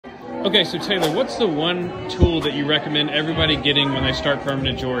Okay, so Taylor, what's the one tool that you recommend everybody getting when they start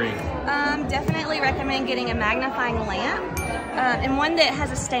permanent jewelry? Definitely recommend getting a magnifying lamp and one that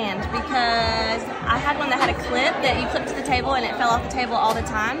has a stand, because I had one that had a clip that you clip to the table and it fell off the table all the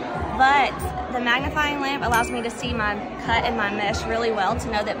time. But the magnifying lamp allows me to see my cut and my mesh really well,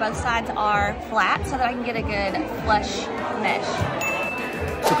 to know that both sides are flat so that I can get a good flush mesh.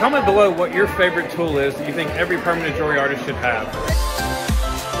 So comment below what your favorite tool is that you think every permanent jewelry artist should have.